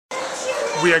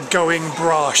We are going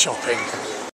bra shopping.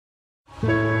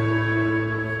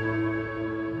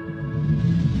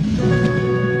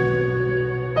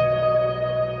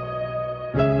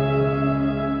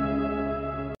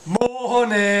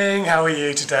 Morning! How are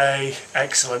you today?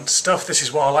 Excellent stuff. This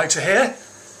is what I like to hear.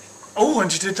 Oh,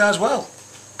 and you did that as well.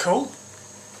 Cool.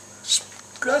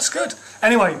 That's good.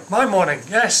 Anyway, my morning,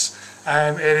 yes.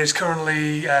 It is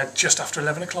currently just after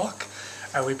 11 o'clock.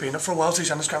 We've been up for a while.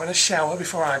 Susanna's grabbing a shower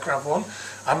before I grab one.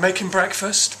 I'm making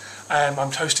breakfast. I'm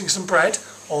toasting some bread,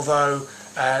 although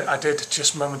I did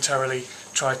just momentarily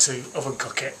try to oven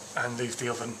cook it and leave the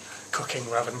oven cooking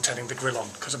rather than turning the grill on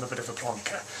because I'm a bit of a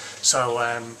plonker. So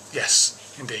yes,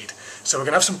 indeed. So we're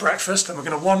going to have some breakfast and we're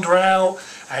going to wander out,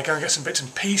 go and get some bits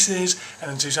and pieces, and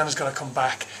then Susanna's going to come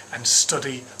back and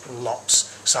study lots.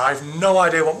 So I have no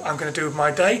idea what I'm going to do with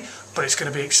my day, but it's going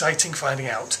to be exciting finding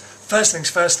out. First things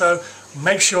first though,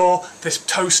 make sure this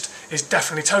toast is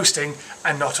definitely toasting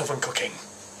and not oven cooking.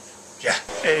 Yeah.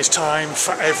 It is time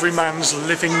for every man's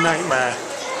living nightmare.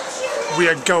 We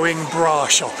are going bra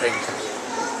shopping.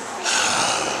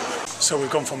 So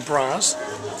we've gone from bras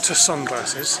to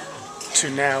sunglasses to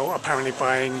now apparently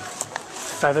buying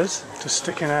feathers to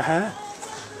stick in her hair.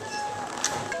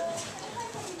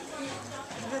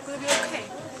 Is that going to be okay?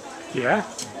 Yeah,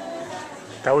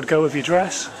 that would go with your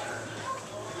dress.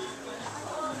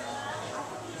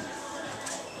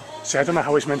 See, I don't know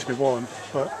how it's meant to be worn,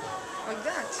 but... Like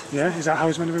that? Yeah, is that how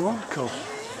it's meant to be worn? Cool.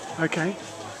 Okay.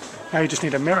 Now you just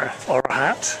need a mirror or a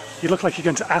hat. You look like you're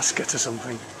going to ask her to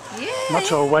something. Yeah. Not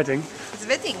to a wedding. It's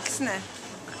wedding, isn't it?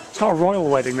 It's not a royal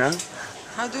wedding though.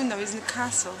 How do you know? It's in the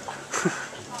castle.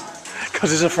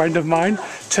 Because he's a friend of mine.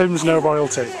 Tim's no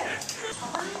royalty.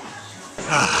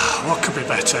 What could be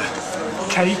better?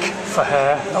 Cake for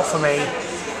her, not for me,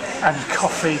 and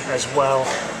coffee as well,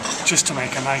 just to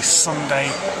make a nice Sunday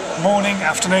morning,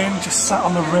 afternoon, just sat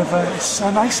on the river. It's so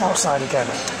nice outside again.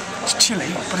 It's chilly,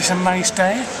 but it's a nice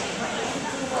day.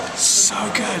 So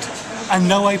good. And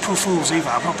no April Fools either.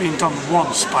 I've not been done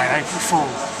once by an April Fool.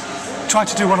 Tried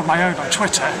to do one of my own on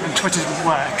Twitter, and Twitter didn't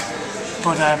work.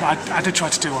 But I did try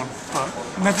to do one, but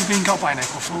I've never been got by an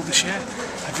April Fool this year.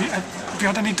 Have you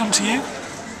had any done to you?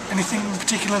 Anything in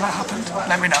particular that happened?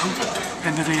 Let me know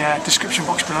in the description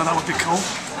box below, that would be cool.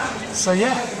 So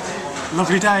yeah,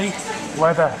 lovely day.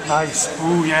 Weather, nice.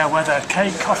 Ooh yeah, weather.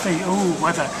 Cake, coffee, ooh,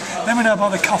 weather. Let me know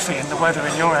about the coffee and the weather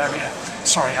in your area.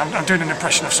 Sorry, I'm doing an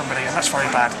impression of somebody and that's very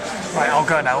bad. Right, I'll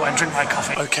go now and drink my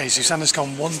coffee. Okay, Susanna's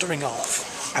gone wandering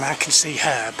off and I can see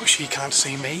her, but she can't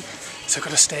see me. So I've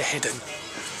got to stay hidden.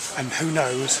 And who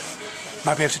knows,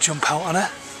 might be able to jump out on her.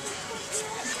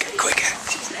 Let's get quicker.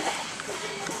 She's there.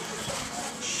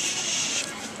 Shh.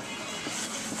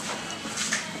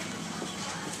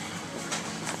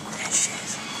 There she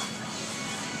is.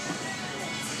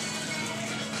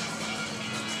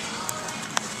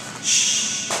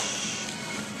 Shh.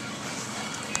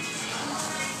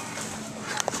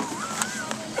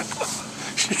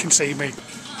 She can see me.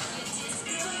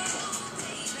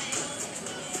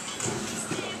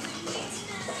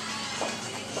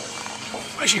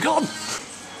 Where's she gone?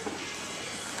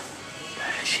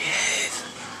 There she is.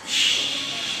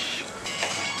 Shh.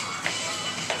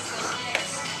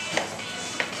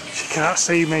 She can't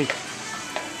see me.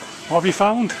 What have you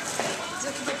found?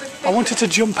 I wanted to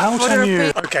jump out on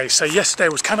you. Okay, so yesterday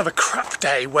was kind of a crap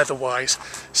day weather-wise,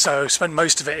 so spent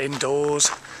most of it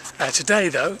indoors. Today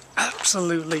though,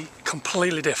 absolutely,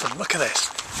 completely different. Look at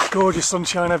this. Gorgeous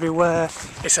sunshine everywhere.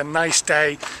 It's a nice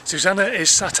day. Susanna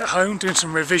is sat at home doing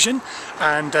some revision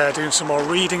and doing some more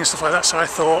reading and stuff like that, so I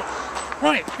thought,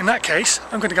 right, in that case,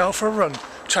 I'm going to go out for a run,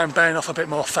 try and burn off a bit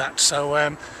more fat. So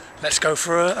let's go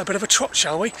for a bit of a trot,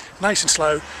 shall we? Nice and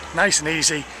slow, nice and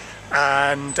easy,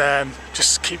 and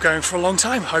just keep going for a long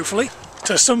time, hopefully.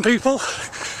 To some people,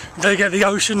 they get the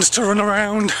oceans to run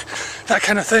around, that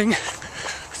kind of thing.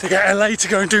 They get LA to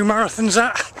go and do marathons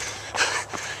at.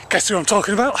 Guess who I'm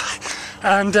talking about?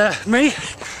 And me,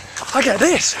 I get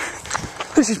this.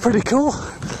 This is pretty cool.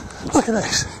 Look at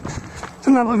this.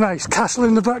 Doesn't that look nice? Castle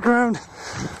in the background,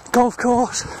 golf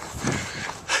course,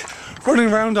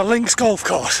 running around a links golf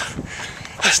course.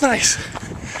 That's nice.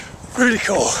 Really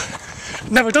cool.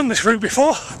 Never done this route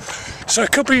before, so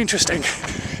it could be interesting.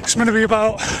 It's going to be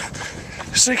about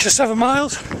 6 or 7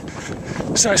 miles,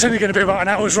 so it's only going to be about an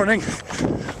hour's running,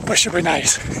 but it should be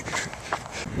nice.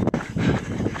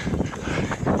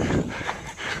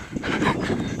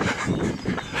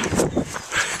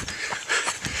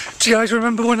 Do you guys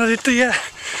remember when I did the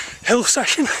hill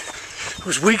session? It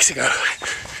was weeks ago.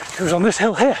 It was on this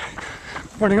hill here,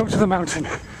 running up to the mountain,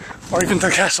 or even the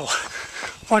castle.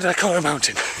 Why did I call it a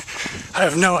mountain? I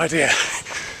have no idea.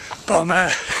 But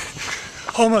I'm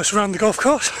almost around the golf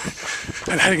course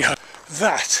and heading home.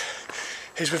 That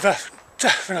is with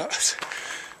definite.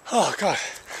 Oh God,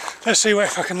 let's see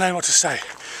if I can learn what to say,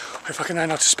 if I can learn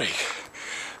how to speak.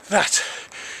 That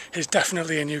is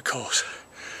definitely a new course.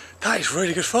 That is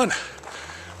really good fun,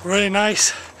 really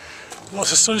nice,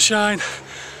 lots of sunshine,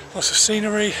 lots of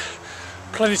scenery,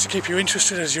 plenty to keep you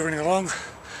interested as you're running along.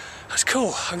 That's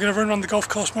cool. I'm going to run around the golf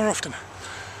course more often.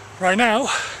 Right now,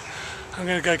 I'm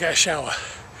going to go get a shower,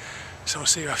 so I'll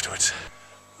see you afterwards.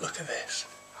 Look at this,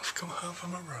 I've come home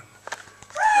from a run.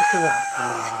 Look at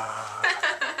that.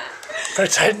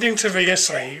 Pretending to be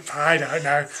asleep, I don't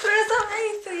know.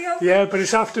 Yeah, but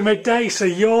it's after midday, so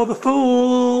you're the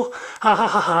fool. Ha ha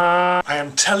ha ha. I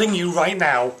am telling you right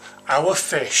now, our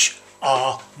fish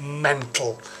are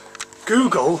mental.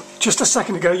 Google, just a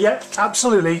second ago, yeah,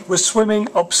 absolutely, was swimming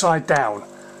upside down.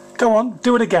 Go on,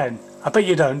 do it again. I bet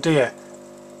you don't, do you?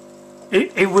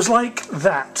 It was like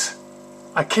that.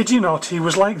 I kid you not, he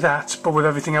was like that, but with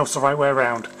everything else the right way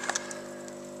around.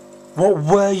 What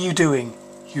were you doing,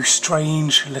 you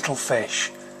strange little fish?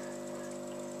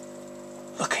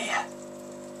 Look at you.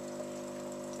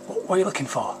 What are you looking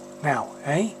for now,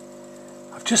 eh?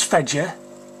 I've just fed you.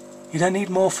 You don't need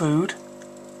more food.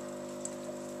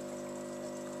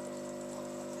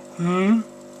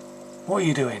 What are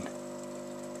you doing?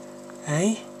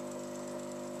 Eh?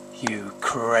 You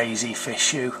crazy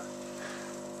fish, you.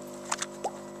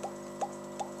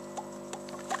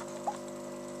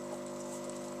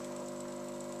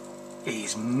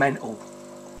 He's mental.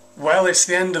 Well, it's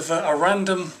the end of a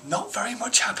random, not very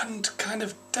much happened kind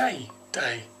of day,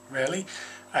 really.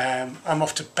 I'm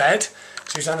off to bed.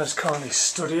 Susanna's currently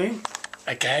studying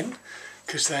again,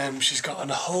 because she's got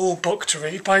a whole book to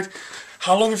read.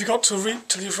 How long have you got to read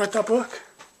till you've read that book?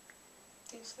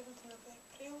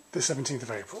 The 17th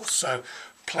of April, so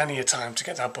plenty of time to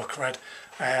get that book read.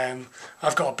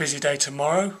 I've got a busy day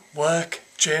tomorrow, work,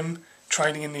 gym,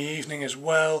 training in the evening as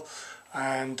well,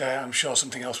 and I'm sure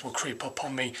something else will creep up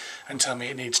on me and tell me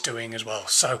it needs doing as well.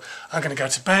 So I'm going to go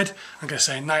to bed, I'm going to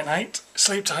say night night,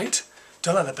 sleep tight,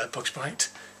 don't let the bed bugs bite,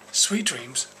 sweet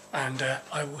dreams, and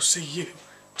I will see you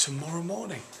tomorrow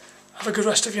morning. Have a good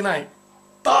rest of your night.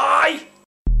 Bye!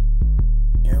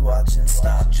 You're watching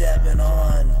Stop Jabbing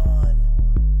On.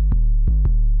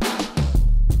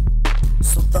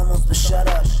 So thumbs but shut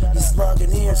up. He's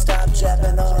slugging here, stop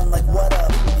jabbing on like what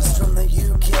up? He's from the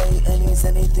UK and he's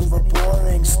anything but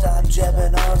boring. Stop jabbing.